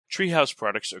Treehouse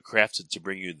products are crafted to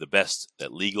bring you the best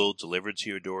that legal,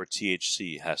 delivered-to-your-door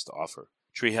THC has to offer.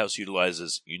 Treehouse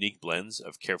utilizes unique blends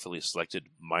of carefully selected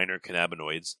minor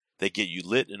cannabinoids that get you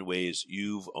lit in ways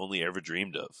you've only ever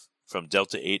dreamed of. From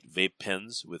Delta 8 vape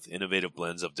pens with innovative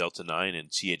blends of Delta 9 and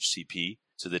THCP,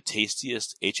 to the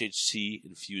tastiest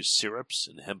HHC-infused syrups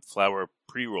and hemp flower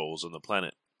pre-rolls on the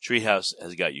planet, Treehouse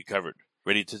has got you covered.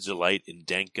 Ready to delight in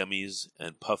dank gummies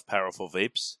and puff-powerful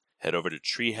vapes? Head over to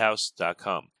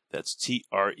treehouse.com. That's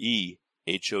TREHOUSE.com.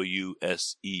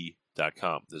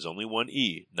 There's only one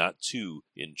E, not two,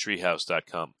 in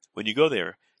treehouse.com. When you go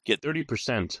there, get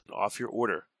 30% off your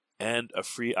order and a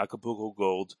free Acapulco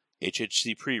Gold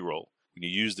HHC pre-roll when you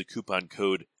use the coupon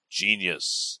code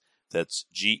GENIUS. That's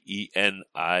GENIUS.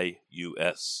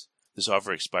 This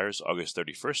offer expires August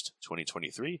 31st,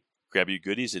 2023. Grab your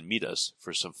goodies and meet us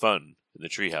for some fun in the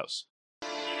Treehouse.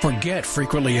 Forget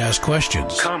frequently asked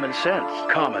questions. Common sense,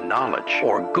 common knowledge,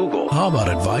 or Google. How about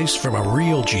advice from a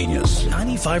real genius?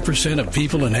 95% of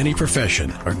people in any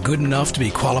profession are good enough to be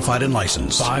qualified and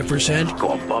licensed. 5%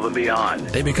 go above and beyond.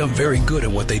 They become very good at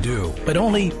what they do, but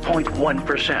only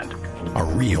 0.1% are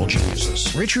real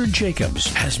geniuses. Richard Jacobs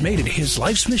has made it his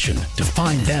life's mission to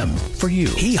find them for you.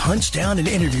 He hunts down and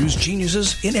interviews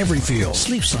geniuses in every field: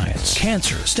 sleep science,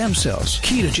 cancer, stem cells,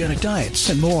 ketogenic diets,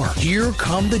 and more. Here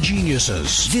come the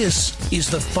geniuses. This is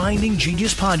the Finding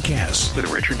Genius Podcast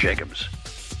with Richard Jacobs.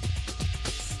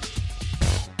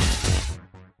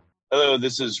 Hello,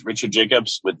 this is Richard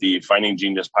Jacobs with the Finding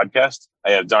Genius Podcast.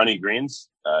 I have Donnie Greens.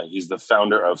 He's the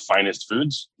founder of Finest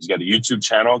Foods. He's got a YouTube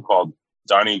channel called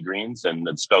Donnie Greens, and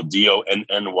it's spelled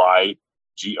DONNYGREENS.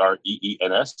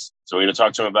 So we're going to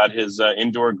talk to him about his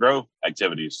indoor grow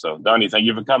activities. So Donnie, thank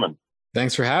you for coming.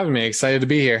 Thanks for having me. Excited to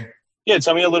be here. Yeah,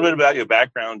 tell me a little bit about your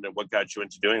background and what got you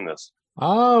into doing this.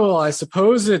 Oh, well, I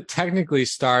suppose it technically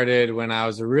started when I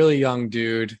was a really young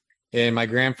dude in my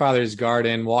grandfather's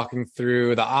garden, walking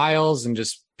through the aisles and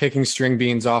just picking string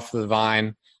beans off the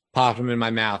vine, popping them in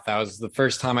my mouth. That was the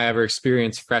first time I ever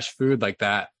experienced fresh food like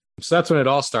that. So that's when it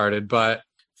all started. But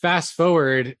fast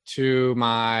forward to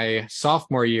my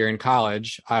sophomore year in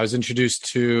college, I was introduced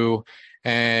to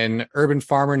an urban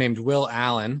farmer named Will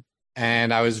Allen,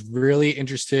 and I was really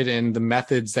interested in the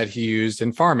methods that he used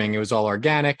in farming. It was all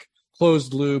organic,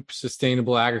 closed loop,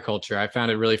 sustainable agriculture. I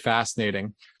found it really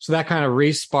fascinating. So that kind of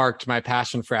re-sparked my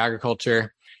passion for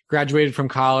agriculture. Graduated from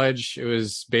college. It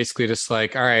was basically just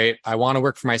like, all right, I want to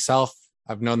work for myself.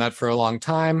 I've known that for a long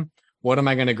time. What am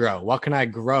I going to grow? What can I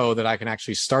grow that I can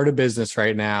actually start a business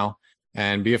right now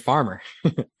and be a farmer?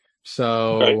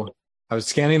 So okay. I was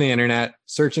scanning the internet,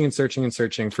 searching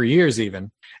for years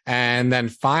even. And then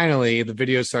finally the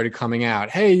videos started coming out.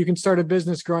 Hey, you can start a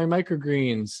business growing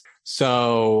microgreens.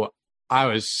 So I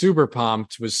was super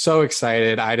pumped, was so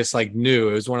excited. I just knew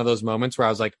it was one of those moments where I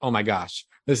was like, oh my gosh,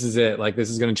 this is it. This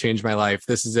is going to change my life.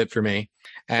 This is it for me.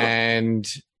 And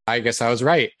I guess I was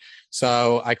right.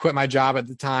 So I quit my job at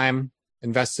the time,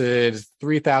 invested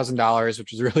 $3,000,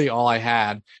 which was really all I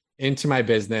had, into my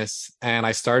business. And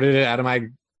I started it out of my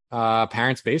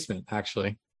parents' basement,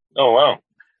 actually. Oh, wow.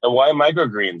 And why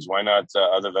microgreens? Why not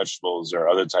other vegetables or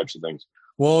other types of things?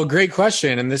 Well, great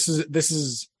question. And this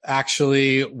is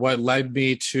actually what led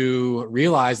me to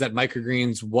realize that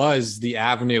microgreens was the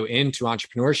avenue into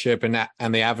entrepreneurship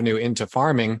and the avenue into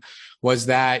farming, was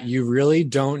that you really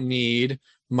don't need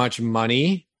much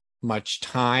money, much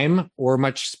time, or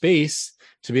much space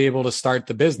to be able to start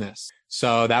the business.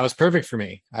 So that was perfect for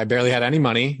me. I barely had any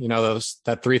money.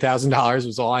 That $3,000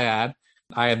 was all I had.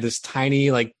 I had this tiny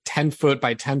 10 foot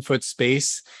by 10 foot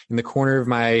space in the corner of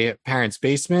my parents'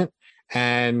 basement.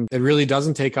 And it really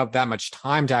doesn't take up that much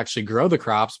time to actually grow the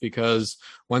crops, because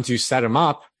once you set them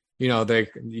up, you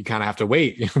kind of have to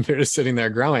wait. They're just sitting there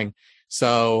growing.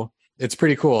 So it's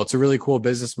pretty cool. It's a really cool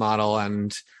business model,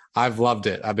 and I've loved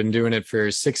it. I've been doing it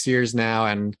for 6 years now,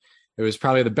 and it was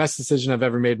probably the best decision I've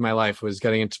ever made in my life, was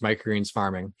getting into microgreens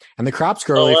farming. And the crops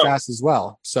grow really fast as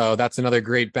well. So that's another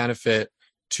great benefit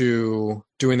to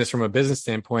doing this from a business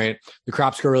standpoint. The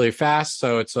crops grow really fast,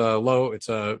 so it's a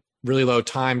really low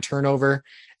time turnover.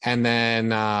 And then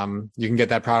you can get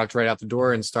that product right out the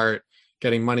door and start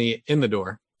getting money in the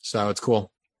door. So it's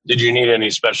cool. Did you need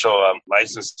any special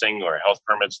licensing or health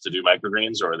permits to do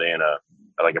microgreens, or are they in a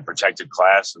protected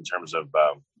class in terms of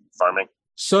farming?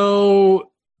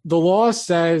 So the law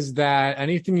says that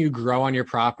anything you grow on your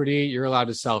property, you're allowed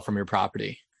to sell from your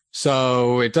property.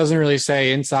 So it doesn't really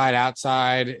say inside,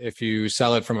 outside. If you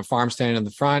sell it from a farm stand in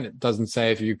the front, it doesn't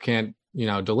say if you can't,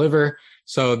 deliver.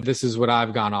 So this is what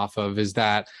I've gone off of, is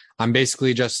that I'm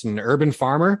basically just an urban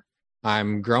farmer.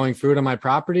 I'm growing food on my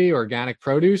property, organic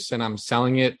produce, and I'm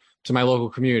selling it to my local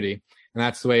community. And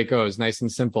that's the way it goes, nice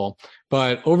and simple.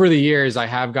 But over the years, I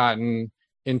have gotten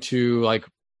into like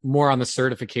more on the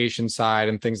certification side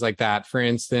and things like that. For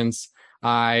instance,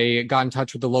 I got in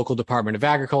touch with the local Department of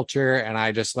Agriculture and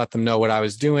I just let them know what I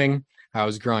was doing. I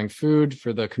was growing food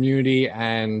for the community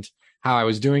and how I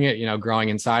was doing it, growing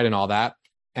inside and all that.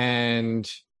 And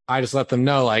I just let them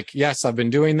know, like, yes, I've been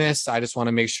doing this. I just want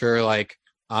to make sure like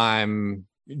I'm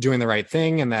doing the right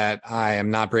thing and that I am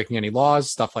not breaking any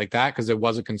laws, stuff like that, because it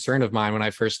was a concern of mine when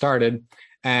I first started.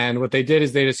 And what they did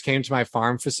is they just came to my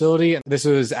farm facility. This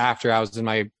was after I was in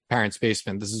my parents'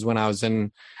 basement. This is when I was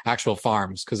in actual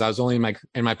farms, because I was only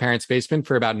in my parents' basement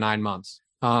for about 9 months.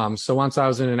 So once I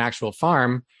was in an actual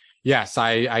farm, yes,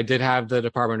 I did have the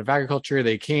Department of Agriculture.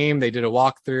 They came, they did a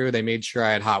walkthrough. They made sure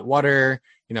I had hot water,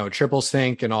 a triple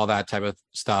sink and all that type of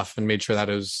stuff, and made sure that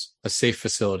it was a safe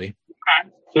facility.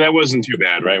 So that wasn't too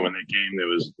bad, right? When they came, there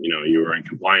was, you were in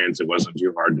compliance. It wasn't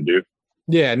too hard to do.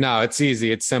 Yeah, no, it's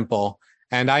easy. It's simple.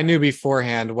 And I knew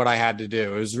beforehand what I had to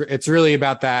do. It's really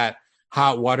about that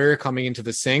hot water coming into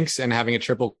the sinks and having a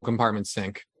triple compartment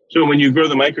sink. So when you grow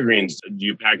the microgreens, do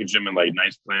you package them in like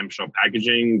nice clamshell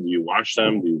packaging? Do you wash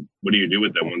them? What do you do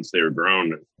with them once they're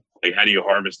grown? Like, how do you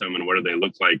harvest them and what do they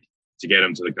look like to get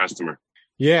them to the customer?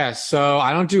 Yeah, so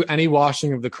I don't do any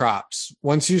washing of the crops.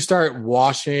 Once you start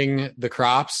washing the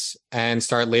crops and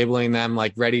start labeling them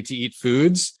like ready to eat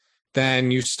foods, then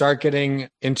you start getting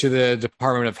into the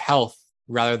Department of Health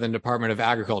rather than Department of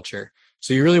Agriculture.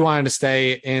 So you really wanted to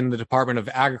stay in the Department of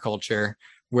Agriculture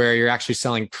where you're actually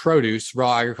selling produce,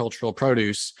 raw agricultural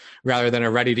produce, rather than a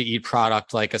ready to eat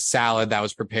product like a salad that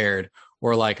was prepared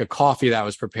or like a coffee that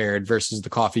was prepared versus the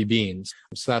coffee beans.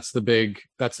 So that's the big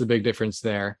difference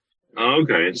there.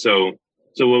 Okay. So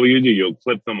what will you do? You'll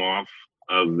clip them off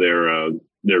of their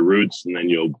roots and then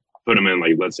you'll put them in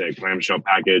like, let's say a clamshell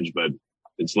package, but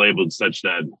it's labeled such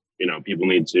that, people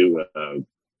need to,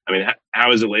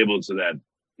 how is it labeled so that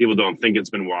people don't think it's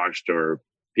been washed or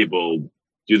people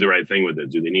do the right thing with it?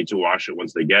 Do they need to wash it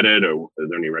once they get it, or are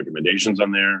there any recommendations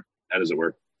on there? How does it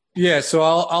work? Yeah, so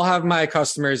I'll have my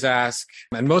customers ask,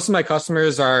 and most of my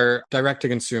customers are direct to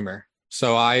consumer.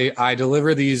 So I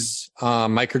deliver these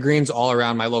microgreens all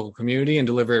around my local community and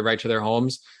deliver it right to their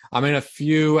homes. I'm in a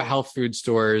few health food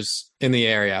stores in the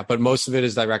area, but most of it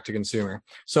is direct to consumer.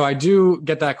 So I do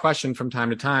get that question from time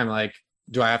to time, like,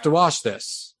 do I have to wash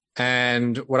this?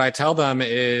 And what I tell them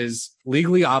is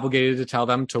legally obligated to tell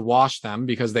them to wash them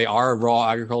because they are a raw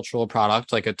agricultural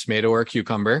product like a tomato or a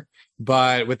cucumber.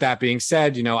 But with that being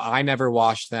said, I never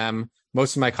wash them.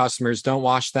 Most of my customers don't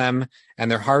wash them, and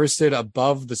they're harvested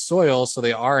above the soil. So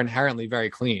they are inherently very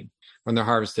clean when they're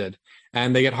harvested,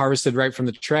 and they get harvested right from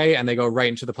the tray and they go right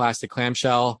into the plastic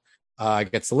clamshell,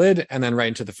 gets the lid, and then right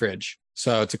into the fridge.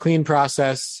 So it's a clean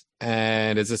process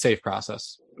and it's a safe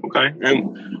process. Okay.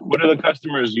 And what do the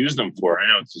customers use them for? I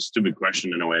know it's a stupid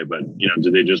question in a way, but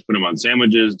do they just put them on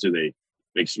sandwiches? Do they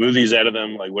make smoothies out of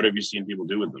them? Like, what have you seen people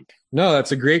do with them? No,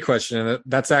 that's a great question. And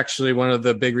that's actually one of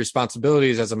the big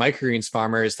responsibilities as a microgreens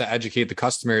farmer is to educate the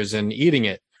customers in eating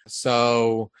it.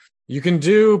 So you can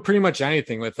do pretty much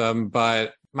anything with them,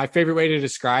 but my favorite way to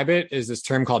describe it is this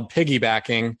term called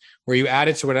piggybacking, where you add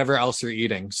it to whatever else you're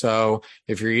eating. So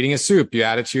if you're eating a soup, you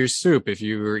add it to your soup. If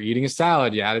you're eating a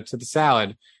salad, you add it to the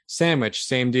salad. Sandwich,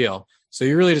 same deal. So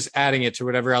you're really just adding it to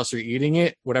whatever else you're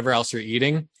eating.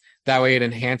 That way it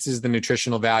enhances the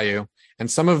nutritional value. And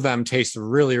some of them taste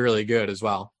really, really good as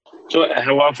well. So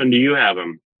how often do you have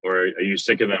them? Or are you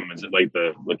sick of them? Is it like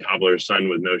the cobbler's son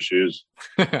with no shoes?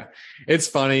 It's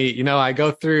funny. I go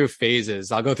through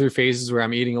phases. I'll go through phases where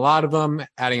I'm eating a lot of them,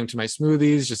 adding them to my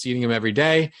smoothies, just eating them every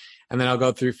day. And then I'll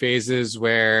go through phases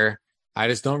where I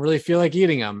just don't really feel like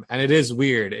eating them. And it is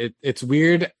weird. It's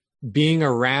weird being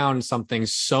around something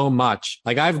so much.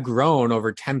 Like I've grown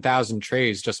over 10,000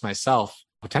 trays just myself,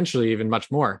 potentially even much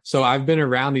more. So I've been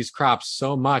around these crops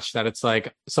so much that it's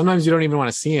like, sometimes you don't even want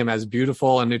to see them as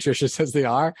beautiful and nutritious as they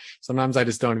are. Sometimes I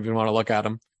just don't even want to look at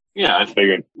them. Yeah, I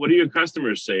figured. What do your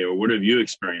customers say, or what have you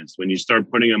experienced when you start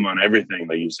putting them on everything?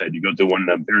 Like you said, you go through one of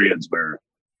them periods where,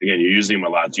 again, you're using them a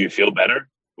lot. Do you feel better,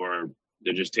 or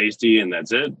they're just tasty and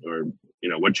that's it? Or,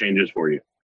 what changes for you?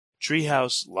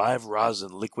 Treehouse Live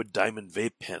Rosin Liquid Diamond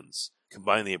Vape Pens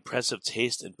combine the impressive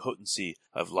taste and potency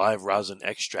of live rosin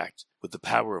extract with the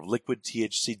power of liquid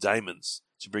THC diamonds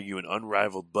to bring you an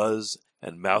unrivaled buzz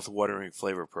and mouth-watering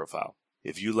flavor profile.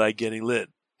 If you like getting lit,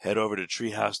 head over to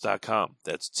treehouse.com.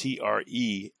 That's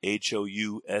TREHOUSE.com.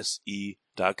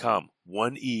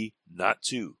 1 E, not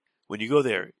 2. When you go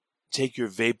there, take your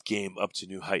vape game up to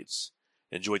new heights.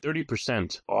 Enjoy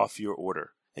 30% off your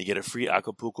order and get a free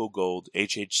Acapulco Gold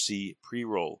HHC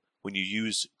pre-roll when you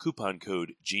use coupon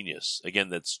code GENIUS. Again,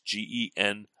 that's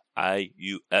GENIUS.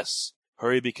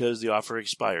 Hurry because the offer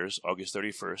expires August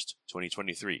 31st,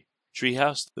 2023.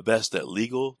 Treehouse, the best that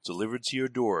legal, delivered to your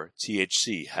door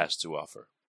THC has to offer.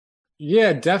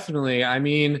 Yeah, definitely. I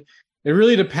mean, it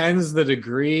really depends the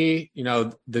degree,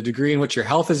 the degree in which your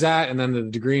health is at, and then the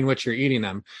degree in which you're eating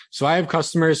them. So I have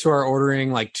customers who are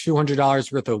ordering like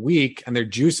 $200 worth a week, and they're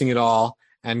juicing it all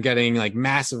and getting like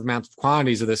massive amounts of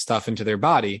quantities of this stuff into their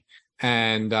body.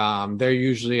 And they're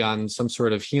usually on some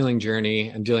sort of healing journey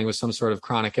and dealing with some sort of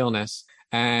chronic illness.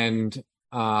 And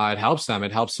it helps them.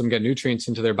 It helps them get nutrients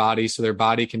into their body so their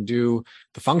body can do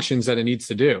the functions that it needs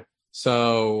to do.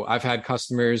 So I've had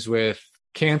customers with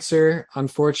cancer,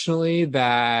 unfortunately,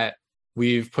 that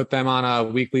we've put them on a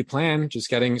weekly plan, just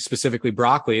getting specifically the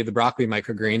broccoli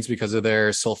microgreens, because of their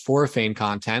sulforaphane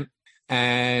content.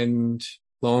 And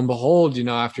lo and behold,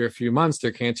 after a few months,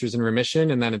 their cancer's in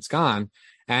remission and then it's gone.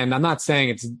 And I'm not saying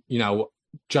it's,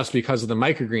 just because of the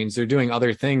microgreens, they're doing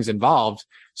other things involved.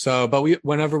 So, but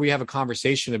whenever we have a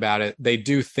conversation about it, they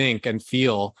do think and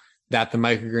feel that the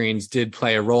microgreens did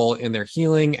play a role in their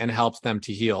healing and helped them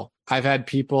to heal. I've had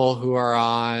people who are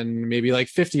on maybe like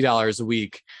 $50 a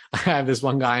week. I have this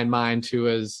one guy in mind who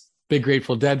is a big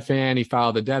Grateful Dead fan. He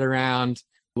followed the Dead around,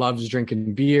 loves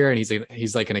drinking beer, and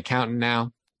he's like an accountant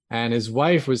now. And his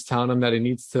wife was telling him that he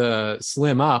needs to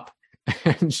slim up,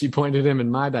 and she pointed him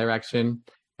in my direction.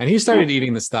 And he started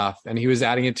eating the stuff, and he was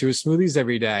adding it to his smoothies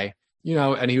every day,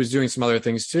 and he was doing some other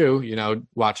things too,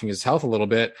 watching his health a little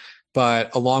bit.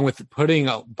 But along with putting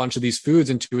a bunch of these foods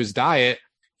into his diet,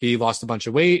 he lost a bunch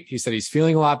of weight. He said he's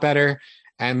feeling a lot better.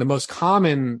 And the most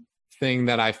common thing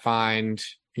that I find,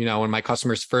 when my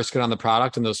customers first get on the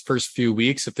product in those first few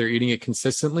weeks, if they're eating it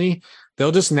consistently,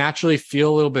 they'll just naturally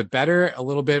feel a little bit better, a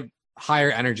little bit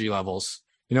higher energy levels.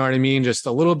 You know what I mean? Just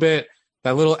a little bit,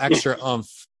 that little extra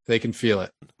oomph, they can feel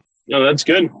it. No, that's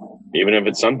good. Even if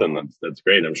it's something, that's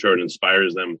great. I'm sure it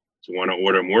inspires them to want to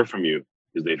order more from you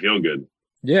because they feel good.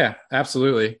 Yeah,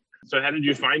 absolutely. So how did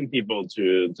you find people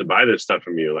to buy this stuff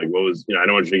from you? Like, what was, I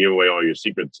don't want you to give away all your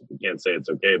secrets. You can't say it's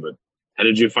okay, but how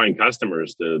did you find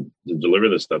customers to deliver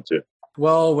this stuff to?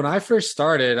 Well, when I first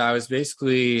started, I was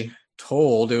basically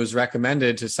told, it was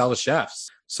recommended to sell to chefs.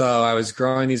 So I was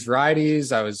growing these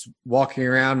varieties. I was walking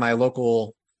around my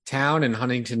local town in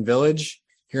Huntington Village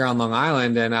here on Long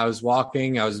Island, and I was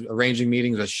arranging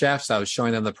meetings with chefs. I was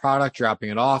showing them the product, dropping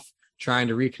it off, trying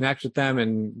to reconnect with them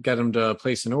and get them to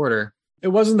place an order. It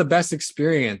wasn't the best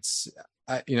experience.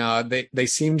 They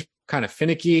seemed kind of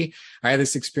finicky. I had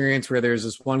this experience where there's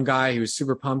this one guy who was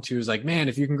super pumped. He was like, man,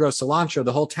 if you can grow cilantro,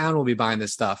 the whole town will be buying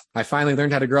this stuff. I finally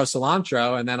learned how to grow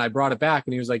cilantro, and then I brought it back,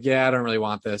 and he was like, yeah, I don't really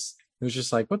want this. It was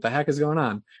just like, what the heck is going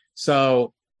on?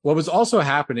 So what was also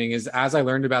happening is, as I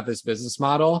learned about this business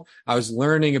model, I was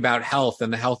learning about health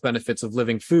and the health benefits of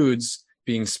living foods,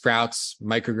 being sprouts,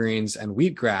 microgreens, and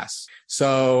wheatgrass.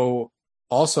 So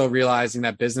also realizing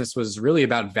that business was really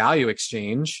about value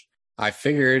exchange, I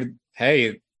figured,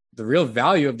 hey, the real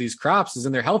value of these crops is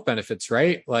in their health benefits,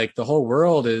 right? Like, the whole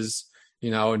world is,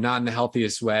 not in the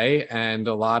healthiest way. And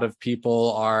a lot of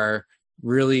people are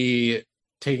really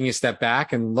taking a step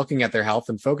back and looking at their health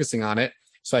and focusing on it.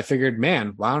 So I figured,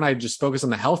 man, why don't I just focus on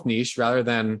the health niche rather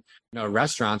than,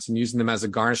 restaurants and using them as a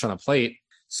garnish on a plate?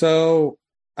 So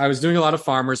I was doing a lot of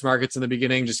farmers markets in the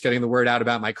beginning, just getting the word out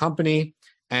about my company.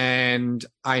 And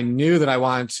I knew that I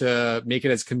wanted to make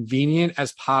it as convenient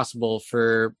as possible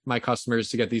for my customers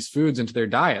to get these foods into their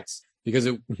diets, because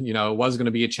it was going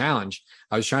to be a challenge.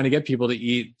 I was trying to get people to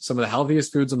eat some of the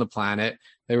healthiest foods on the planet.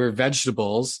 They were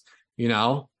vegetables,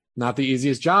 not the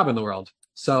easiest job in the world.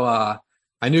 So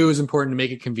I knew it was important to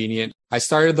make it convenient. I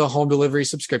started the home delivery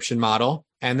subscription model,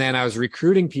 and then I was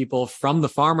recruiting people from the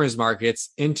farmers markets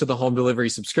into the home delivery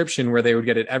subscription, where they would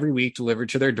get it every week delivered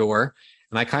to their door.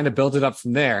 And I kind of built it up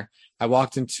from there. I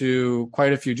walked into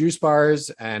quite a few juice bars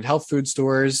and health food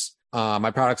stores.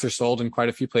 My products are sold in quite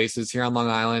a few places here on Long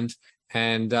Island.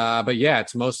 But yeah,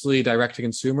 it's mostly direct to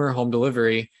consumer home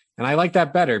delivery. And I like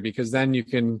that better, because then you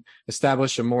can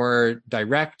establish a more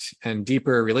direct and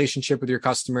deeper relationship with your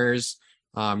customers.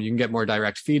 You can get more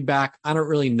direct feedback. I don't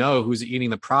really know who's eating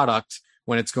the product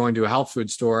when it's going to a health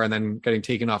food store and then getting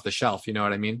taken off the shelf. You know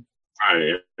what I mean?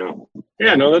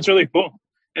 Yeah, no, that's really cool.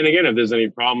 And again, if there's any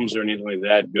problems or anything like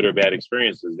that, good or bad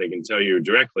experiences, they can tell you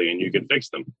directly and you can fix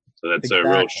them. So that's exactly.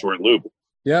 A real short loop.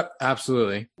 Yep,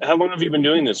 absolutely. How long have you been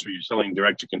doing this? Were you selling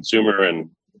direct to consumer, and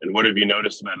what have you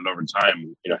noticed about it over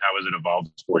time? How has it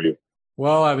evolved for you?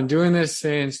 Well, I've been doing this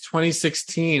since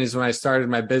 2016 is when I started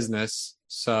my business.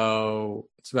 So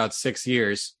it's about 6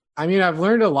 years. I mean, I've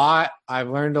learned a lot. I've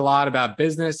learned a lot about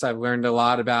business. I've learned a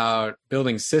lot about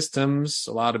building systems,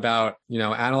 a lot about,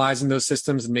 analyzing those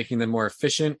systems and making them more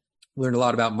efficient. Learned a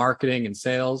lot about marketing and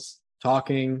sales,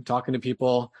 talking to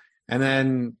people. And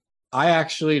then I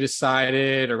actually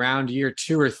decided around year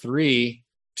 2 or 3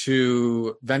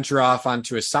 to venture off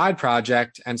onto a side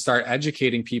project and start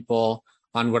educating people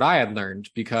on what I had learned,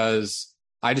 because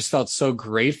I just felt so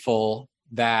grateful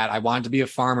that I wanted to be a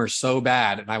farmer so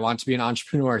bad and I want to be an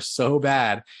entrepreneur so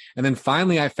bad. And then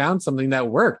finally I found something that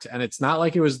worked, and it's not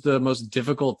like it was the most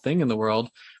difficult thing in the world.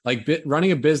 Like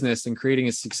running a business and creating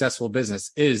a successful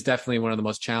business is definitely one of the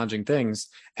most challenging things.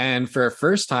 And for a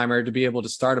first timer to be able to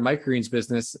start a microgreens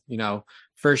business,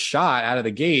 first shot out of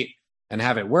the gate and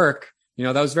have it work,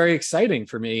 that was very exciting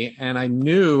for me. And I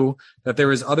knew that there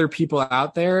was other people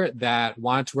out there that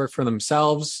wanted to work for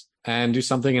themselves and do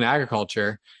something in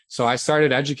agriculture. So I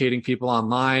started educating people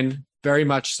online, very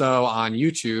much so on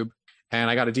YouTube.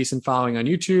 And I got a decent following on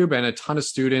YouTube and a ton of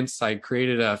students. I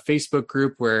created a Facebook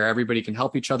group where everybody can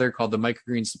help each other called the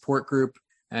Microgreen Support Group.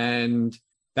 And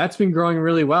that's been growing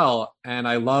really well. And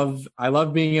I love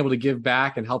being able to give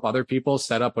back and help other people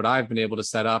set up what I've been able to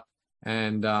set up.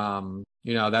 And,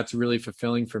 that's really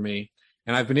fulfilling for me.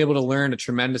 And I've been able to learn a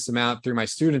tremendous amount through my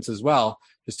students as well,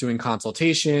 just doing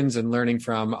consultations and learning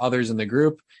from others in the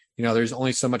group. There's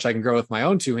only so much I can grow with my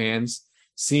own 2 hands.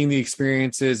 Seeing the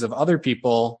experiences of other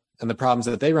people and the problems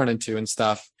that they run into and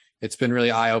stuff, it's been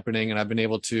really eye-opening, and I've been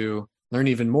able to learn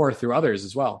even more through others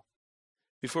as well.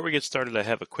 Before we get started, I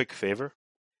have a quick favor.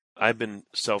 I've been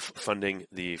self-funding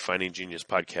the Finding Genius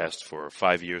podcast for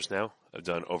 5 years now. I've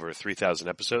done over 3,000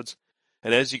 episodes.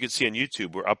 And as you can see on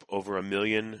YouTube, we're up over 1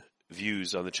 million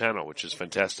views on the channel, which is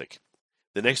fantastic.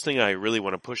 The next thing I really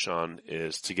want to push on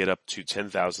is to get up to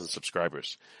 10,000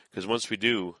 subscribers, because once we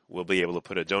do, we'll be able to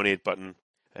put a donate button,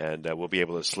 and we'll be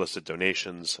able to solicit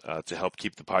donations to help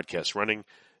keep the podcast running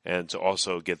and to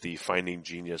also get the Finding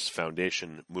Genius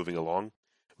Foundation moving along.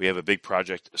 We have a big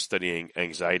project studying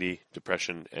anxiety,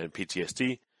 depression, and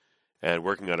PTSD, and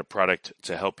working on a product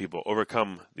to help people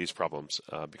overcome these problems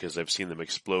because I've seen them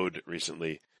explode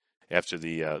recently after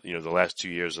the last 2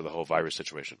 years of the whole virus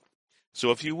situation.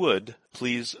 So if you would,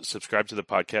 please subscribe to the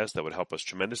podcast. That would help us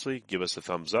tremendously. Give us a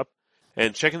thumbs up.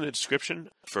 And check in the description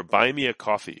for Buy Me a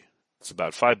Coffee. It's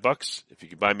about $5. If you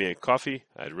could buy me a coffee,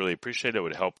 I'd really appreciate it. It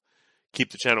would help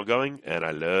keep the channel going, and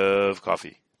I love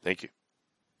coffee. Thank you.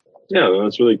 Yeah,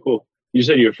 that's really cool. You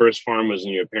said your first farm was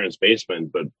in your parents'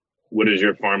 basement, but what does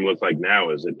your farm look like now?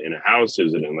 Is it in a house?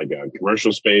 Is it in like a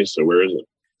commercial space, or where is it?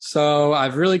 So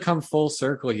I've really come full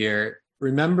circle here.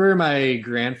 Remember my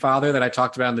grandfather that I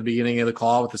talked about in the beginning of the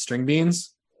call with the string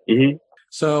beans? Mm-hmm.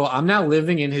 So I'm now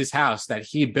living in his house that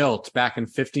he built back in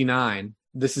 1959.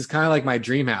 This is kind of like my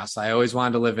dream house. I always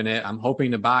wanted to live in it. I'm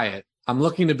hoping to buy it. I'm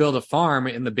looking to build a farm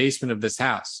in the basement of this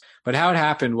house. But how it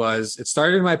happened was it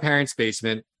started in my parents'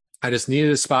 basement. I just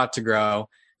needed a spot to grow.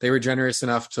 They were generous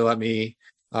enough to let me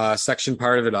section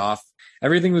part of it off.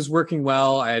 Everything was working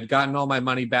well. I had gotten all my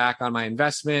money back on my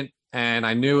investment, and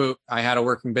I knew I had a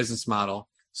working business model.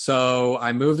 So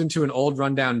I moved into an old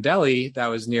rundown deli that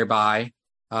was nearby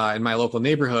in my local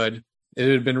neighborhood. It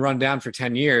had been run down for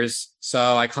 10 years.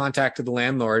 So I contacted the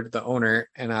landlord, the owner,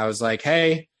 and I was like,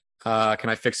 hey, can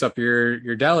I fix up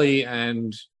your deli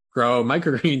and grow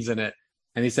microgreens in it?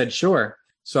 And he said, sure.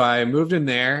 So I moved in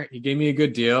there. He gave me a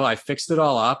good deal. I fixed it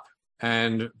all up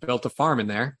and built a farm in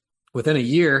there. Within a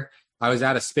year, I was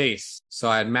out of space. So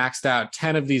I had maxed out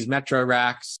 10 of these Metro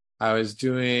racks. I was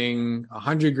doing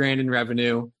 $100,000 in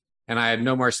revenue, and I had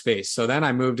no more space. So then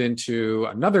I moved into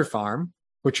another farm,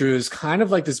 which was kind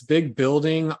of like this big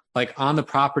building, like on the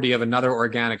property of another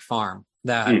organic farm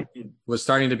that was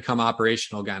starting to become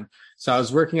operational again. So I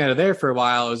was working out of there for a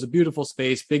while. It was a beautiful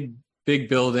space, big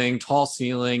building, tall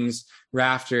ceilings,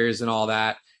 rafters, and all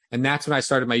that. And that's when I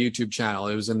started my YouTube channel.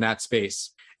 It was in that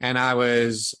space. And I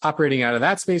was operating out of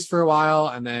that space for a while.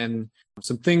 And then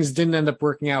some things didn't end up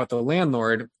working out with the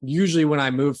landlord. Usually when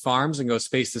I move farms and go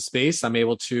space to space, I'm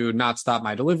able to not stop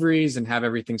my deliveries and have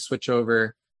everything switch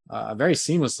over very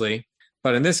seamlessly.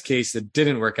 But in this case, it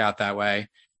didn't work out that way.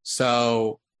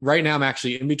 So right now I'm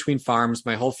actually in between farms.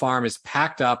 My whole farm is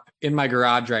packed up in my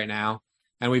garage right now.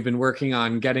 And we've been working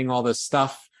on getting all this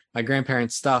stuff, my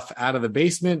grandparents' stuff, out of the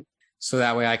basement. So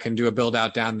that way I can do a build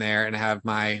out down there and have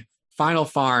my final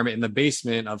farm in the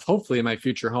basement of hopefully my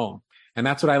future home. And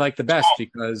that's what I like the best,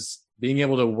 because being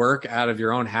able to work out of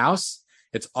your own house,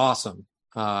 it's awesome.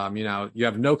 You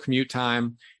have no commute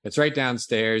time. It's right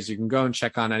downstairs. You can go and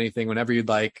check on anything whenever you'd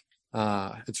like.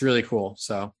 It's really cool.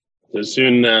 So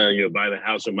soon you'll buy the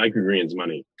house with microgreens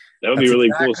money. That would be That's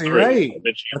really cool exactly story. right. I bet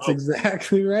you That's will.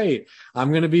 exactly right.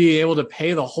 I'm going to be able to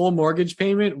pay the whole mortgage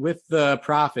payment with the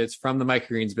profits from the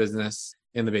microgreens business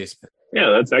in the basement.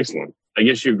 Yeah, that's excellent. I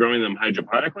guess you're growing them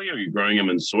hydroponically, or are you growing them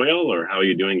in soil, or how are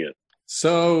you doing it?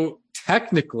 So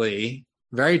technically,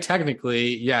 very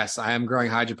technically, yes, I am growing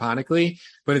hydroponically,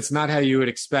 but it's not how you would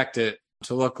expect it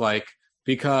to look like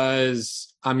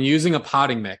because I'm using a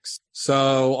potting mix.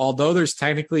 So although there's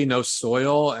technically no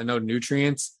soil and no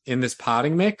nutrients in this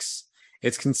potting mix,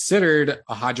 it's considered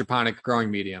a hydroponic growing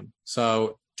medium.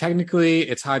 So technically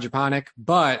it's hydroponic,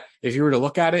 but if you were to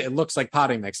look at it, it looks like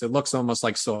potting mix. It looks almost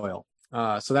like soil.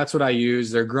 So that's what I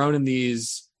use. They're grown in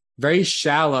these very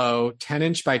shallow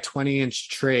 10-inch by 20-inch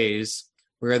trays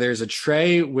where there's a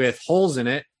tray with holes in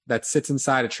it that sits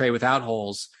inside a tray without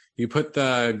holes. You put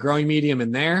the growing medium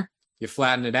in there, you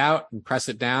flatten it out and press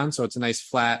it down so it's a nice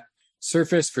flat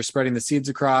surface for spreading the seeds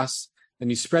across. Then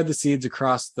you spread the seeds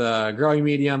across the growing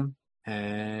medium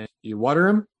and you water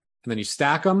them and then you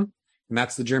stack them. And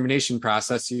that's the germination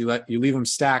process. You leave them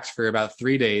stacked for about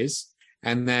 3 days.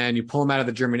 And then you pull them out of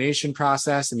the germination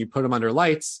process and you put them under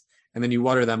lights. And then you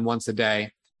water them once a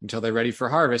day until they're ready for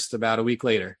harvest about a week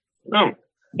later. Oh,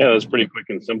 yeah, that's pretty quick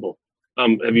and simple.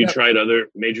 Have you tried other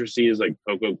major seeds like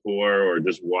cocoa coir or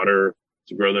just water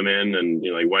to grow them in? And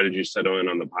why did you settle in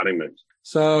on the potting mix?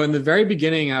 So in the very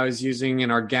beginning, I was using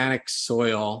an organic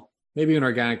soil, maybe an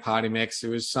organic potting mix. It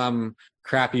was some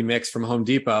crappy mix from Home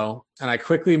Depot. And I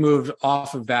quickly moved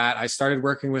off of that. I started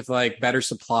working with better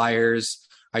suppliers.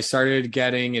 I started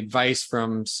getting advice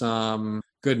from some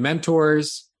good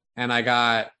mentors. And I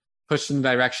got pushed in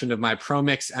the direction of my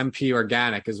ProMix MP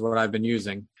Organic is what I've been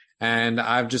using. And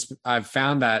I've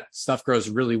found that stuff grows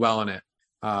really well in it,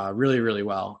 really, really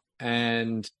well.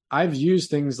 And I've used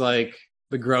things like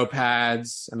the grow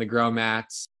pads and the grow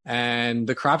mats, and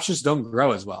the crops just don't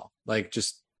grow as well.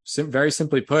 Very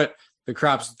simply put, the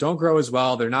crops don't grow as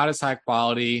well. They're not as high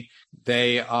quality.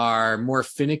 They are more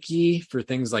finicky for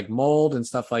things like mold and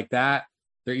stuff like that.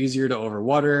 They're easier to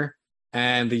overwater.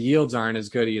 And the yields aren't as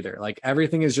good either.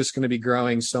 Everything is just going to be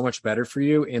growing so much better for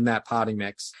you in that potting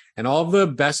mix. And all of the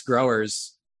best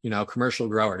growers, commercial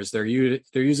growers, they're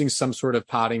using some sort of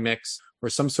potting mix or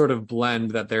some sort of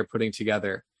blend that they're putting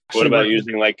together. What about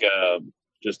using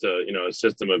just a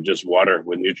system of just water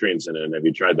with nutrients in it? Have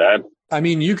you tried that? I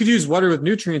mean, you could use water with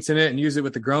nutrients in it and use it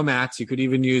with the grow mats. You could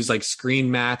even use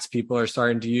screen mats people are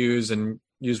starting to use and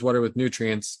use water with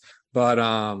nutrients. But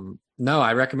no,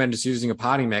 I recommend just using a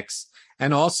potting mix.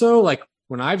 And also,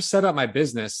 when I've set up my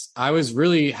business, I was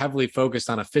really heavily focused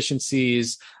on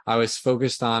efficiencies. I was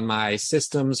focused on my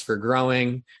systems for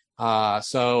growing.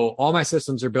 So all my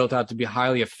systems are built out to be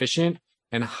highly efficient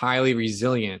and highly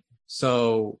resilient.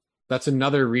 So that's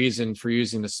another reason for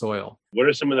using the soil. What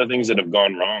are some of the things that have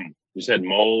gone wrong? You said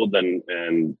mold and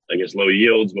I guess low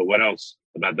yields, but what else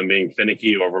about them being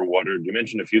finicky, overwatered? You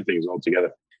mentioned a few things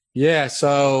altogether. Yeah.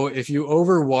 So if you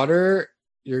overwater,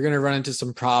 you're going to run into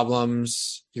some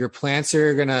problems. Your plants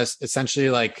are going to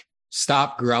essentially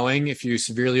stop growing. If you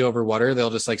severely overwater, they'll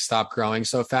just stop growing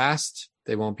so fast.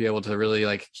 They won't be able to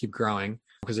really keep growing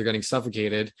because they're getting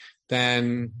suffocated.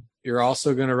 Then you're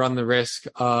also going to run the risk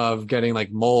of getting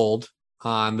mold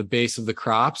on the base of the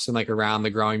crops and around the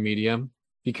growing medium,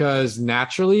 because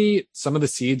naturally some of the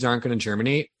seeds aren't going to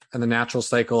germinate, and the natural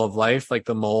cycle of life,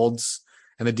 the molds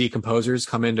and the decomposers,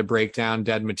 come in to break down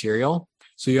dead material.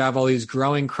 So you have all these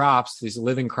growing crops, these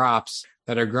living crops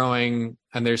that are growing,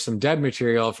 and there's some dead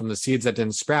material from the seeds that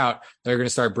didn't sprout that are going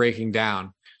to start breaking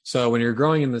down. So when you're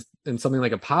growing in something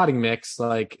like a potting mix,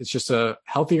 it's just a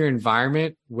healthier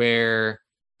environment where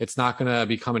it's not going to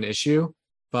become an issue.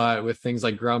 But with things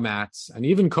like grow mats and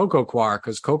even cocoa coir,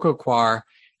 because cocoa coir,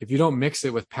 if you don't mix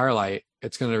it with perlite,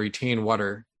 it's going to retain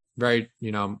water very,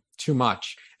 too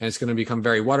much. And it's going to become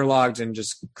very waterlogged and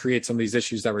just create some of these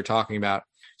issues that we're talking about.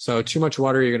 So too much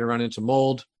water, you're going to run into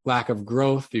mold, lack of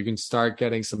growth. You can start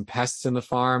getting some pests in the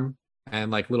farm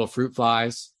and little fruit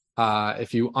flies.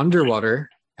 If you underwater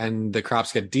and the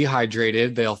crops get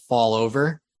dehydrated, they'll fall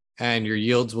over and your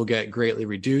yields will get greatly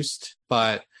reduced.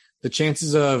 But the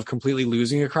chances of completely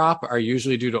losing a crop are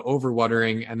usually due to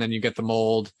overwatering, and then you get the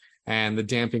mold and the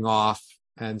damping off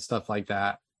and stuff like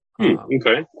that.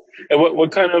 Okay. And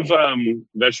what kind of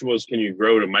vegetables can you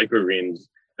grow to microgreens?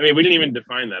 I mean, we didn't even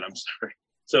define that. I'm sorry.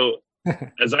 So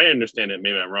as I understand it,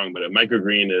 maybe I'm wrong, but a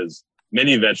microgreen is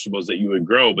many vegetables that you would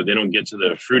grow, but they don't get to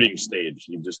the fruiting stage.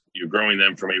 You're growing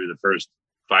them for maybe the first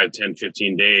 5, 10,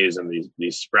 15 days. And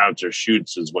these sprouts or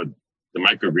shoots is what the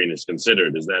microgreen is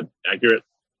considered. Is that accurate?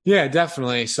 Yeah,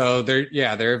 definitely. So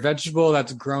they're a vegetable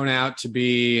that's grown out to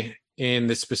be in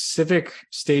the specific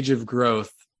stage of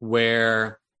growth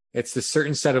where it's the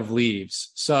certain set of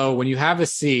leaves. So when you have a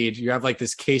seed, you have like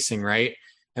this casing, right?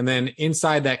 And then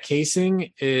inside that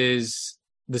casing is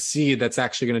the seed that's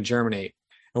actually going to germinate.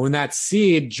 And when that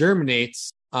seed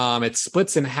germinates, it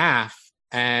splits in half,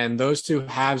 and those two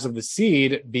halves of the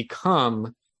seed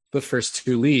become the first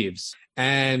two leaves.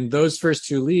 And those first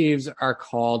two leaves are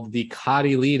called the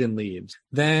cotyledon leaves.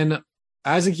 Then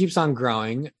as it keeps on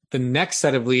growing, the next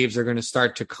set of leaves are going to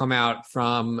start to come out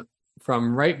from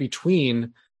right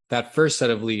between that first set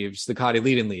of leaves, the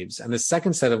cotyledon leaves. And the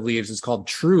second set of leaves is called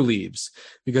true leaves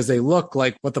because they look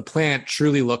like what the plant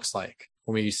truly looks like.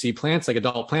 When we see plants, like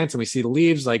adult plants, and we see the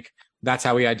leaves, like that's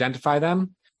how we identify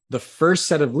them. The first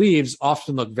set of leaves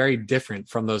often look very different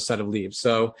from those set of leaves.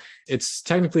 So it's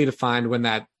technically defined when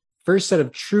that first set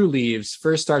of true leaves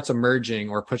first starts emerging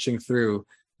or pushing through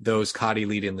those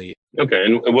cotyledon leaves. Okay.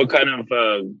 And what kind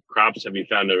of crops have you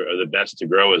found are the best to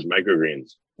grow as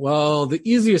microgreens? Well, the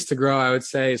easiest to grow, I would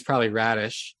say, is probably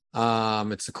radish.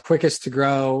 It's the quickest to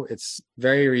grow. It's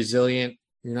very resilient.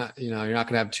 You're not going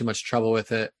to have too much trouble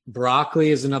with it. Broccoli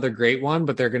is another great one,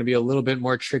 but they're going to be a little bit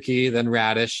more tricky than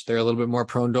radish. They're a little bit more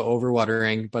prone to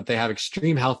overwatering, but they have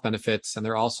extreme health benefits and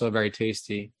they're also very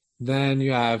tasty. Then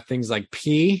you have things like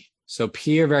pea. So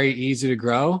pea are very easy to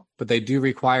grow, but they do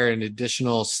require an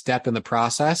additional step in the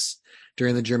process.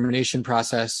 During the germination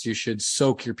process, you should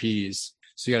soak your peas.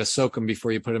 So you got to soak them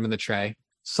before you put them in the tray.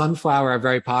 Sunflower are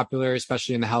very popular,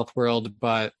 especially in the health world,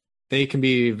 but they can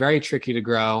be very tricky to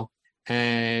grow.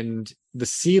 And the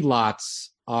seed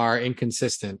lots are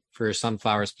inconsistent for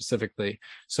sunflower specifically.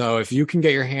 So if you can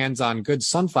get your hands on good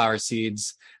sunflower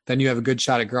seeds, then you have a good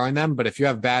shot at growing them. But if you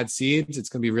have bad seeds, it's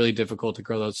going to be really difficult to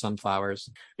grow those sunflowers.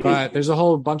 But there's a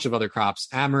whole bunch of other crops: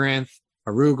 amaranth,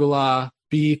 arugula,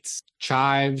 beets,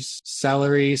 chives,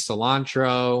 celery,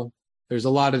 cilantro. There's a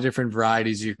lot of different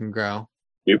varieties you can grow.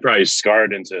 You're probably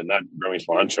scarred into not growing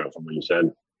cilantro from what you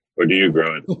said. Or do you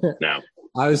grow it now?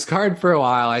 I was scarred for a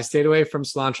while. I stayed away from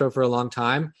cilantro for a long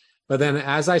time. But then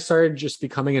as I started just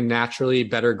becoming a naturally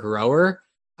better grower,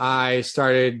 I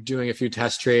started doing a few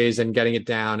test trays and getting it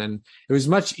down. And it was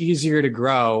much easier to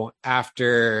grow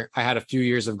after I had a few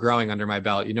years of growing under my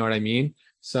belt. You know what I mean?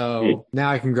 So now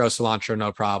I can grow cilantro,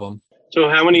 no problem. So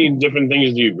how many different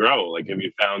things do you grow? Like, have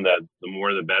you found that the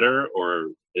more the better? Or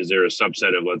is there a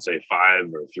subset of, let's say,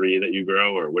 5 or 3 that you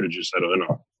grow? Or what did you settle in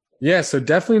on? Yeah, so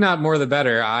definitely not more the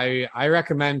better. I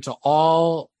recommend to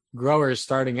all growers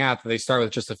starting out that they start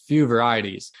with just a few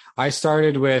varieties. I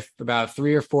started with about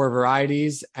 3 or 4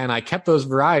 varieties, and I kept those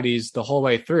varieties the whole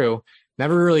way through.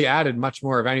 Never really added much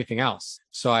more of anything else.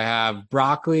 So I have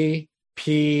broccoli,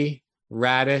 pea,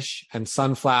 radish, and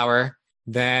sunflower.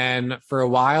 Then for a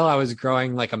while, I was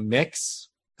growing like a mix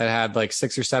that had like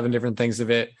 6 or 7 different things of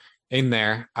it in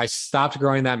there. I stopped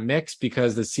growing that mix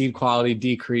because the seed quality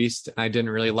decreased and I didn't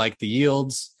really like the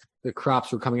yields. The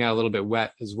crops were coming out a little bit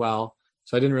wet as well.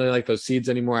 So I didn't really like those seeds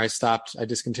anymore. I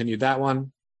discontinued that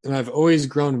one. And I've always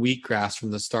grown wheatgrass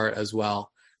from the start as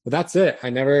well. But that's it. I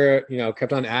never,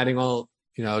 kept on adding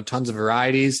tons of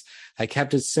varieties. I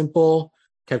kept it simple,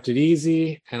 kept it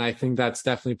easy. And I think that's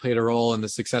definitely played a role in the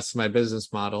success of my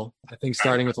business model. I think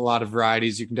starting with a lot of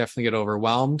varieties, you can definitely get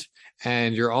overwhelmed.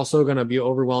 And you're also going to be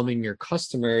overwhelming your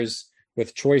customers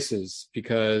with choices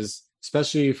because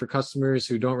especially for customers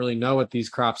who don't really know what these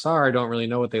crops are, don't really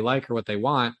know what they like or what they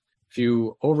want, if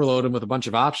you overload them with a bunch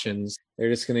of options, they're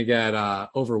just going to get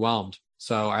overwhelmed.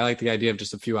 So I like the idea of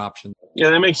just a few options. Yeah,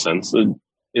 that makes sense.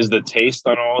 Is the taste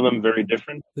on all of them very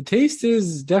different? The taste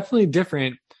is definitely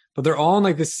different, but they're all in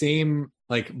like the same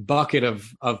like bucket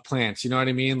of plants. You know what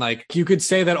I mean? Like you could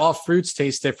say that all fruits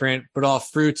taste different, but all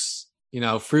fruits,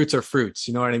 fruits are fruits.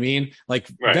 You know what I mean? Like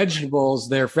vegetables,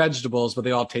 they're vegetables, but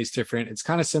they all taste different. It's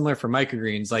kind of similar for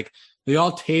microgreens. Like they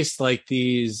all taste like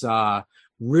these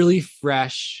really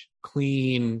fresh,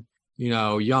 clean,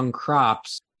 young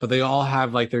crops, but they all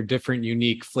have like their different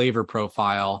unique flavor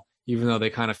profile, even though they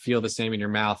kind of feel the same in your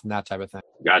mouth and that type of thing.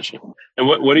 Gotcha. And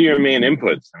what are your main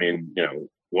inputs? I mean,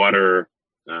 water,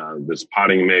 this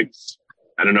potting mix.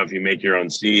 I don't know if you make your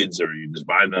own seeds or you just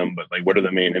buy them, but like, what are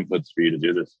the main inputs for you to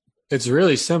do this? It's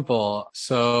really simple.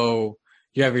 So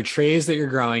you have your trays that you're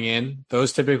growing in.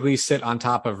 Those typically sit on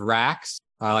top of racks,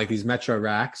 like these Metro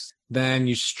racks. Then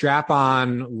you strap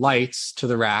on lights to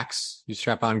the racks. You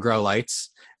strap on grow lights.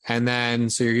 And then,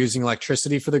 so you're using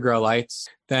electricity for the grow lights.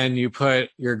 Then you put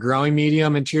your growing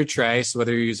medium into your tray. So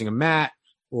whether you're using a mat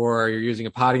or you're using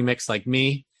a potting mix like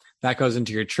me, that goes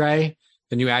into your tray.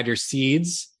 Then you add your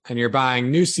seeds and you're buying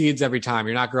new seeds every time.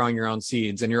 You're not growing your own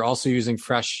seeds. And you're also using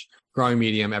fresh growing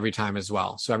medium every time as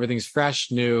well. So everything's fresh,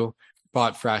 new,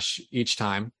 bought fresh each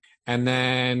time. And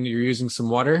then you're using some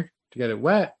water to get it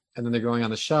wet. and then they're going on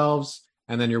the shelves,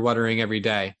 and then you're watering every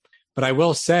day. But I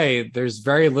will say there's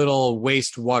very little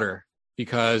waste water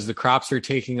because the crops are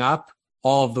taking up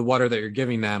all of the water that you're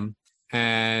giving them.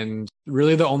 And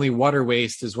really the only water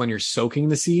waste is when you're soaking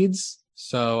the seeds.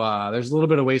 So there's a little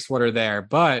bit of wastewater there.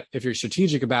 But if you're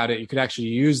strategic about it, you could actually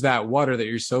use that water that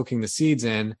you're soaking the seeds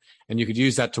in, and you could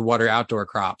use that to water outdoor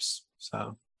crops.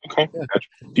 So okay. Yeah.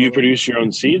 Do you produce your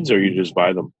own seeds or you just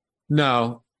buy them?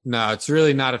 No, it's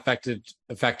really not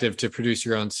effective to produce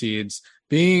your own seeds.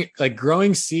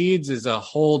 Growing seeds is a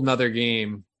whole nother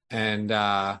game. And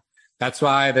that's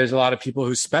why there's a lot of people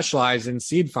who specialize in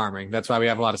seed farming. That's why we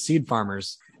have a lot of seed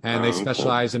farmers, and they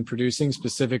specialize in producing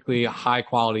specifically high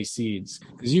quality seeds.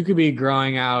 Because you could be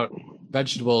growing out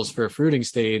vegetables for a fruiting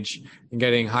stage and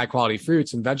getting high quality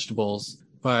fruits and vegetables,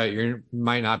 but you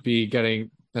might not be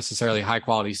getting necessarily high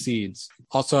quality seeds.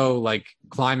 Also, like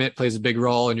climate plays a big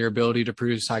role in your ability to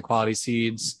produce high quality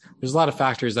seeds. There's a lot of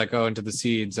factors that go into the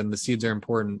seeds, and the seeds are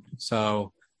important.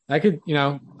 So I could,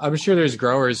 I'm sure there's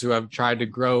growers who have tried to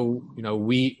grow,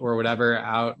 wheat or whatever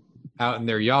out in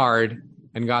their yard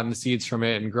and gotten the seeds from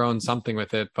it and grown something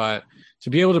with it. But to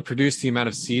be able to produce the amount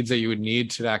of seeds that you would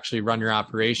need to actually run your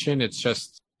operation, it's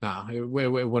just, it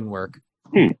wouldn't work.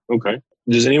 Okay.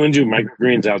 Does anyone do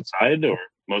microgreens outside, or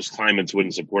most climates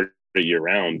wouldn't support it year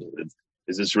round?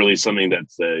 Is this really something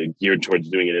that's geared towards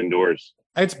doing it indoors?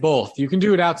 It's both. You can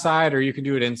do it outside or you can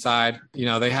do it inside.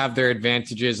 They have their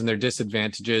advantages and their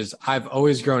disadvantages. I've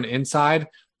always grown inside,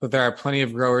 but there are plenty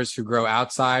of growers who grow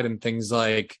outside in things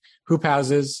like hoop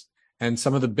houses. And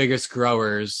some of the biggest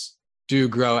growers do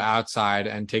grow outside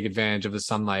and take advantage of the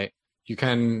sunlight. You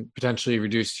can potentially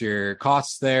reduce your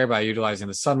costs there by utilizing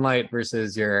the sunlight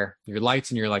versus your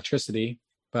lights and your electricity.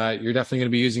 But you're definitely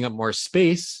going to be using up more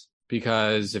space,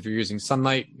 because if you're using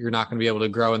sunlight, you're not going to be able to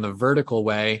grow in the vertical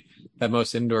way that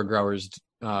most indoor growers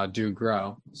do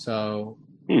grow. So,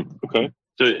 okay.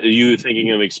 So are you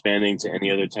thinking of expanding to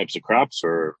any other types of crops,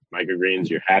 or microgreens,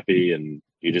 you're happy and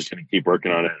you're just going to keep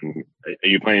working on it? And are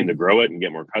you planning to grow it and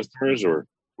get more customers, or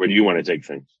where do you want to take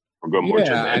things? Or go more to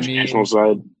the educational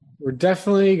side? We're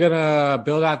definitely going to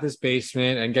build out this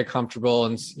basement and get comfortable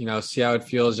and, see how it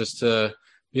feels just to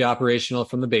be operational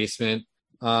from the basement.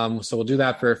 So we'll do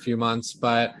that for a few months,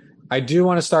 but I do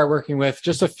want to start working with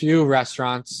just a few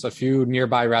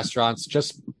nearby restaurants,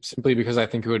 just simply because I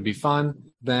think it would be fun.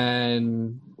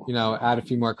 Then, add a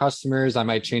few more customers. I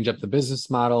might change up the business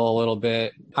model a little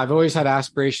bit. I've always had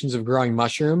aspirations of growing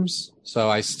mushrooms, so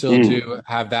I still do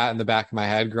have that in the back of my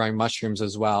head, growing mushrooms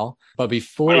as well. But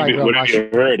before I grow mushrooms,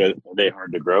 have you heard? Are they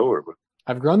hard to grow? Or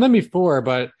I've grown them before,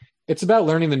 but it's about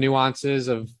learning the nuances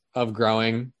of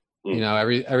growing.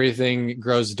 Everything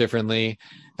grows differently.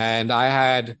 And I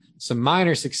had some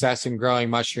minor success in growing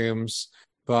mushrooms,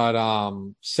 but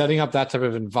setting up that type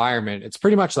of environment, it's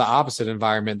pretty much the opposite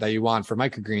environment that you want for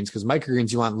microgreens, because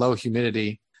microgreens, you want low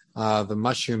humidity. The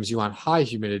mushrooms, you want high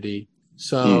humidity.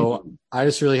 So I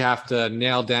just really have to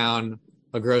nail down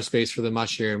a grow space for the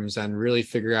mushrooms and really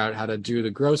figure out how to do the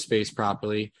grow space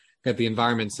properly, get the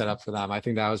environment set up for them. I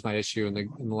think that was my issue in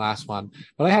the last one,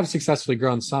 but I have successfully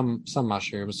grown some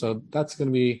mushrooms. So that's going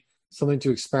to be something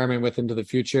to experiment with into the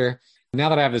future. Now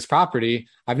that I have this property,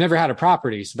 I've never had a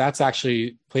property. So that's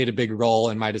actually played a big role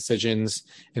in my decisions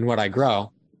in what I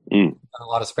grow. A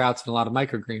lot of sprouts and a lot of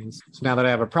microgreens. So now that I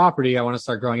have a property, I want to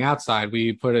start growing outside.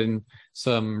 We put in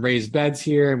some raised beds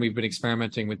here and we've been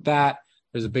experimenting with that.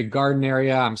 There's a big garden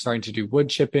area. I'm starting to do wood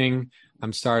chipping.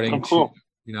 I'm starting to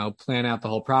plan out the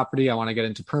whole property. I want to get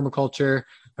into permaculture.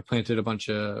 I planted a bunch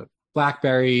of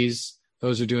blackberries.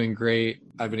 Those are doing great.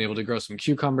 I've been able to grow some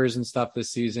cucumbers and stuff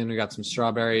this season. We got some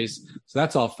strawberries. So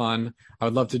that's all fun. I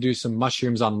would love to do some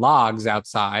mushrooms on logs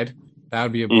outside. That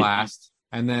would be a blast.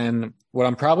 And then what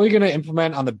I'm probably going to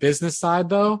implement on the business side,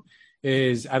 though,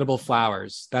 is edible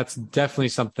flowers. That's definitely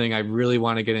something I really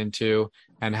want to get into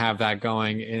and have that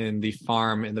going in the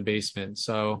farm in the basement.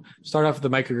 So start off with the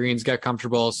microgreens, get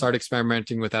comfortable, start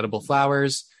experimenting with edible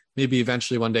flowers, maybe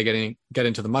eventually one day get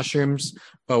into the mushrooms.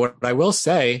 But what I will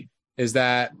say is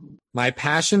that my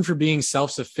passion for being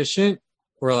self-sufficient,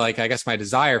 or I guess my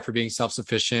desire for being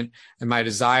self-sufficient and my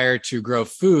desire to grow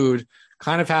food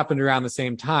kind of happened around the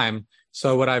same time.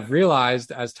 So what I've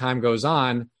realized as time goes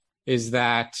on is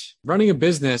that running a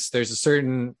business, there's a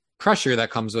certain pressure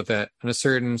that comes with it and a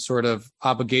certain sort of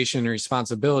obligation and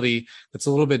responsibility that's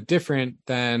a little bit different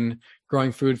than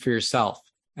growing food for yourself.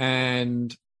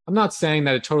 And I'm not saying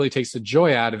that it totally takes the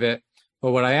joy out of it,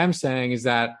 but what I am saying is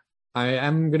that I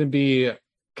am going to be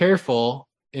careful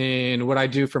in what I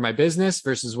do for my business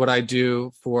versus what I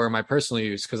do for my personal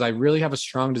use, because I really have a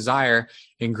strong desire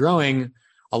in growing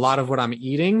a lot of what I'm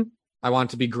eating. I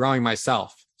want to be growing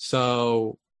myself.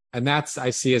 So, and that's, I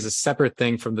see as a separate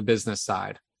thing from the business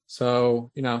side.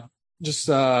 So, just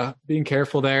being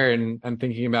careful there and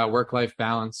thinking about work-life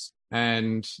balance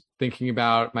and thinking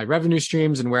about my revenue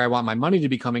streams and where I want my money to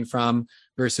be coming from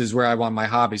versus where I want my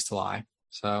hobbies to lie.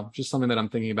 So just something that I'm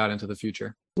thinking about into the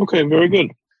future. Okay, very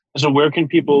good. So where can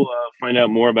people find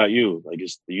out more about you? Like,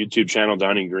 it's the YouTube channel,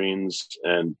 Donnie Greens,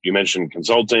 and you mentioned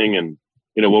consulting, and,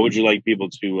 what would you like people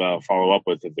to follow up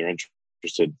with if they're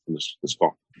interested in this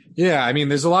call? Yeah, I mean,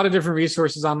 there's a lot of different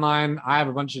resources online. I have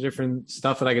a bunch of different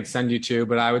stuff that I could send you to,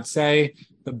 but I would say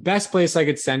the best place I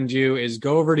could send you is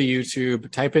go over to YouTube,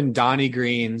 type in Donnie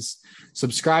Greens,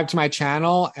 subscribe to my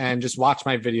channel, and just watch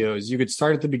my videos. You could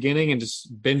start at the beginning and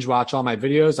just binge watch all my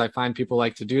videos. I find people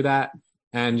like to do that,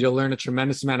 and you'll learn a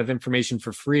tremendous amount of information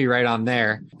for free right on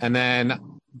there. And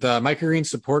then the Microgreens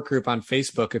support group on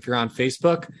Facebook, if you're on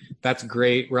Facebook, that's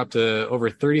great. We're up to over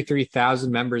 33,000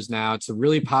 members now. It's a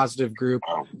really positive group,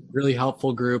 really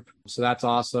helpful group. So that's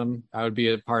awesome. I would be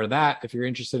a part of that if you're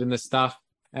interested in this stuff.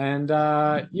 And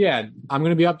yeah, I'm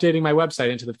going to be updating my website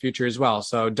into the future as well.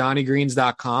 So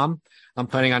DonnieGreens.com. I'm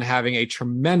planning on having a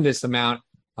tremendous amount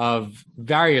of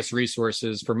various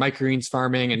resources for microgreens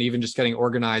farming and even just getting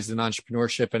organized in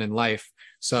entrepreneurship and in life.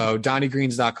 So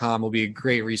DonnieGreens.com will be a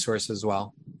great resource as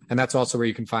well. And that's also where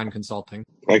you can find consulting.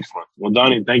 Excellent. Well,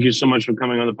 Donnie, thank you so much for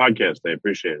coming on the podcast. I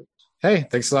appreciate it. Hey,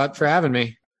 thanks a lot for having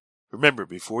me. Remember,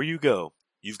 before you go,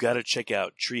 you've got to check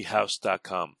out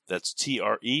treehouse.com. That's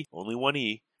TRE, only one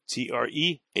E,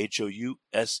 TREHOUSE.com.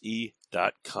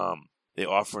 They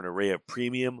offer an array of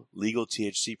premium legal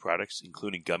THC products,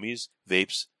 including gummies,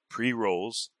 vapes,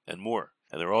 pre-rolls, and more.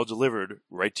 And they're all delivered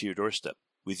right to your doorstep.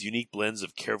 With unique blends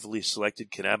of carefully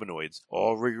selected cannabinoids,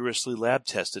 all rigorously lab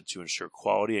tested to ensure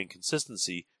quality and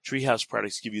consistency, Treehouse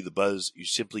products give you the buzz you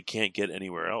simply can't get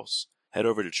anywhere else. Head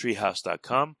over to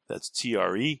treehouse.com. That's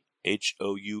TREHOUSE.com.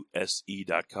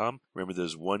 Remember,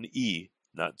 there's one E,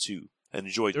 not two. And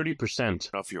enjoy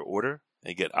 30% off your order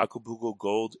and get Acapulco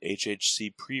Gold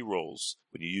HHC pre-rolls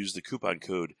when you use the coupon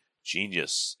code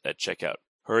GENIUS at checkout.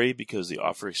 Hurry, because the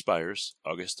offer expires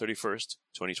August 31st,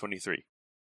 2023.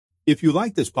 If you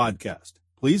like this podcast,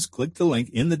 please click the link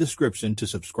in the description to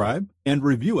subscribe and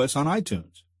review us on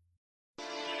iTunes.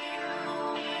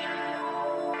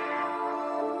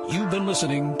 You've been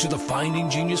listening to the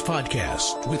Finding Genius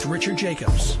podcast with Richard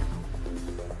Jacobs.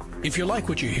 If you like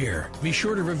what you hear, be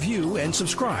sure to review and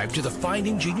subscribe to the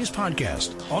Finding Genius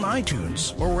podcast on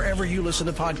iTunes or wherever you listen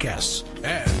to podcasts.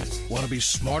 And want to be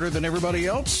smarter than everybody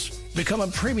else? Become a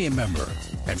premium member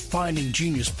at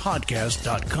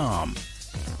findinggeniuspodcast.com.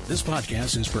 This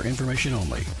podcast is for information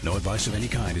only. No advice of any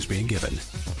kind is being given.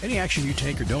 Any action you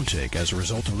take or don't take as a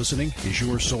result of listening is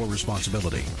your sole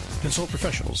responsibility. Consult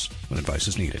professionals when advice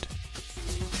is needed.